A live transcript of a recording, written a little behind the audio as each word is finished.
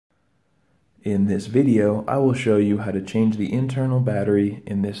In this video, I will show you how to change the internal battery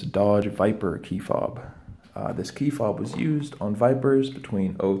in this Dodge Viper key fob. This key fob was used on Vipers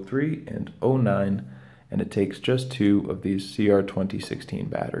between 03 and 09, and it takes just 2 of these CR2016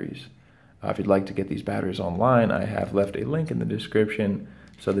 batteries. If you'd like to get these batteries online, I have left a link in the description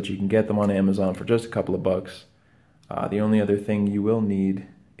so that you can get them on Amazon for just a couple of bucks. The only other thing you will need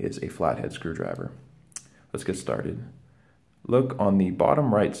is a flathead screwdriver. Let's get started. Look on the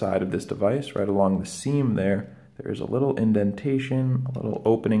bottom right side of this device, right along the seam there. There is a little indentation, a little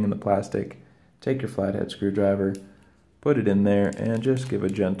opening in the plastic. Take your flathead screwdriver, put it in there, and just give a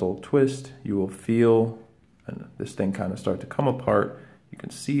gentle twist. You will feel this thing kind of start to come apart. You can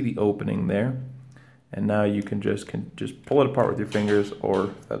see the opening there. And now you can just pull it apart with your fingers,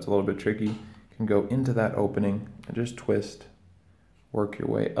 or if that's a little bit tricky, you can go into that opening and just twist. Work your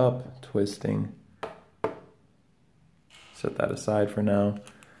way up, twisting. Set that aside for now.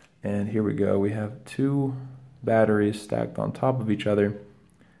 And here we go. We have 2 batteries stacked on top of each other.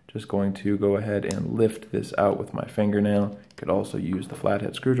 Just going to go ahead and lift this out with my fingernail. You could also use the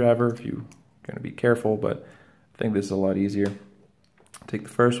flathead screwdriver if you're going to be careful, but I think this is a lot easier. Take the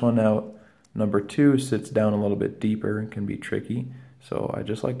first one out. Number 2 sits down a little bit deeper and can be tricky. So I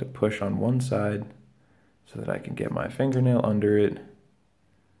just like to push on one side so that I can get my fingernail under it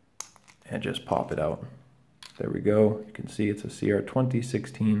and just pop it out. There we go. You can see it's a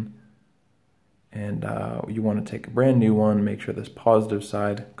CR2016, and you want to take a brand new one, make sure this positive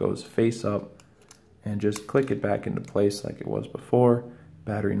side goes face up, and just click it back into place like it was before.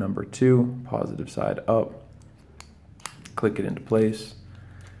 Battery number 2, positive side up, click it into place,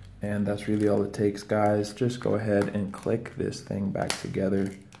 and that's really all it takes, guys. Just go ahead and click this thing back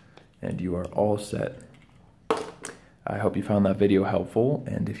together, and you are all set. I hope you found that video helpful,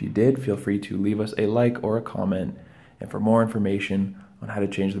 and if you did, feel free to leave us a like or a comment. And for more information on how to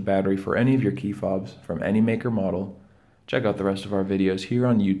change the battery for any of your key fobs from any maker model, check out the rest of our videos here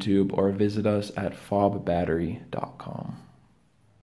on YouTube or visit us at fobbattery.com.